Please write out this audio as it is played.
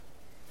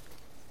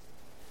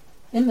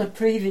In the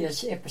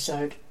previous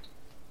episode,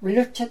 we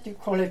looked at the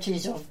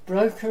qualities of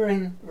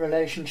brokering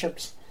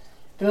relationships,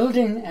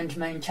 building and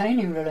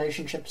maintaining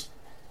relationships,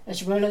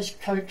 as well as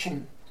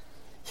coaching,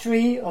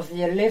 3 of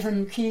the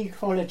 11 key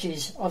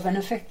qualities of an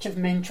effective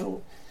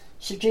mentor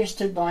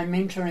suggested by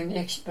mentoring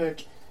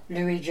expert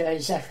Louis J.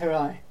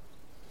 Zachariah.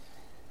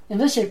 In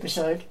this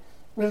episode,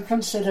 we'll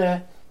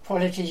consider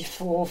qualities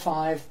 4,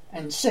 5,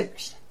 and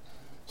 6.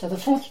 So the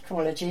 4th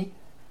quality,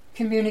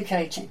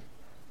 communicating.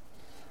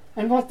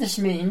 And what this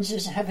means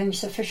is having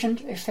sufficient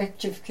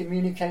effective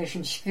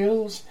communication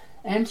skills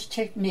and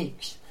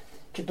techniques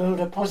to build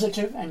a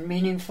positive and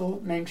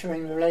meaningful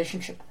mentoring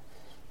relationship,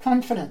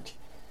 confident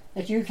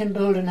that you can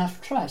build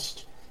enough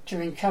trust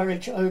to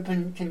encourage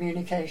open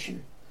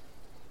communication,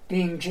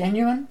 being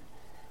genuine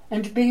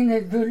and being a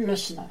good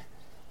listener,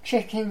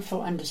 checking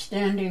for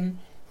understanding,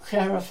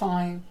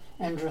 clarifying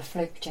and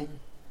reflecting,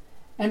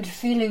 and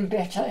feeling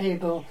better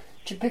able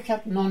to pick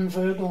up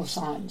non-verbal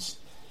signs,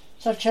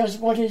 such as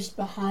what is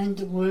behind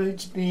the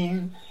words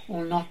being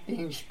or not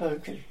being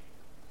spoken.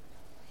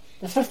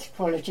 The 5th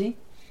quality,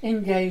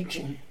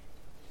 engaging.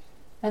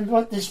 And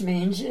what this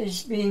means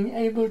is being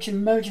able to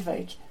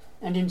motivate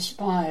and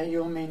inspire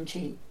your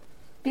mentee,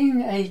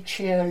 being a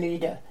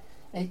cheerleader,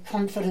 a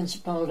confidence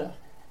builder,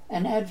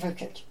 an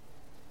advocate,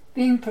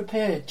 being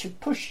prepared to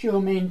push your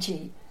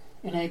mentee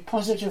in a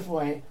positive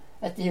way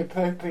at the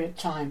appropriate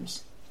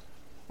times,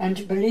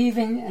 and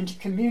believing and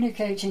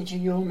communicating to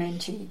your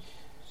mentee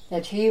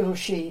that he or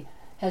she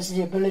has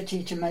the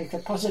ability to make a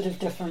positive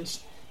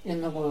difference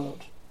in the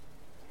world.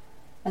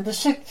 And the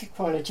 6th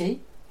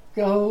quality,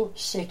 goal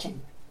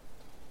setting.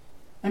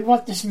 And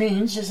what this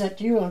means is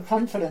that you are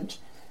confident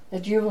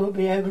that you will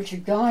be able to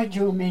guide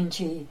your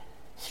mentee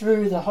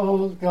through the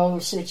whole goal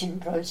setting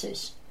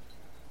process,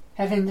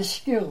 having the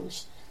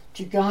skills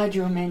to guide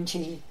your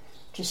mentee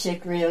to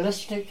set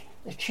realistic,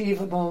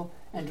 achievable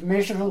and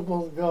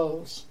measurable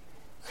goals,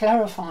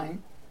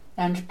 clarifying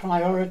and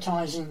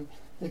prioritizing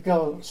the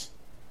goals,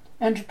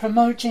 and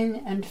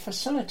promoting and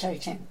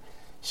facilitating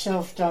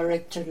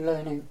self-directed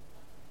learning.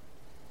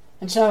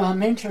 And so our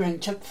mentoring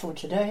tip for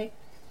today,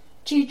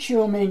 teach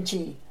your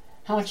mentee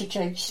how to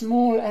take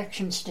small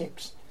action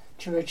steps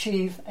to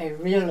achieve a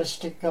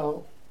realistic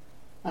goal.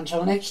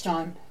 Until next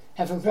time,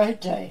 have a great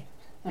day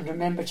and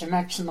remember to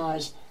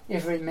maximize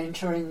every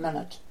mentoring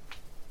minute.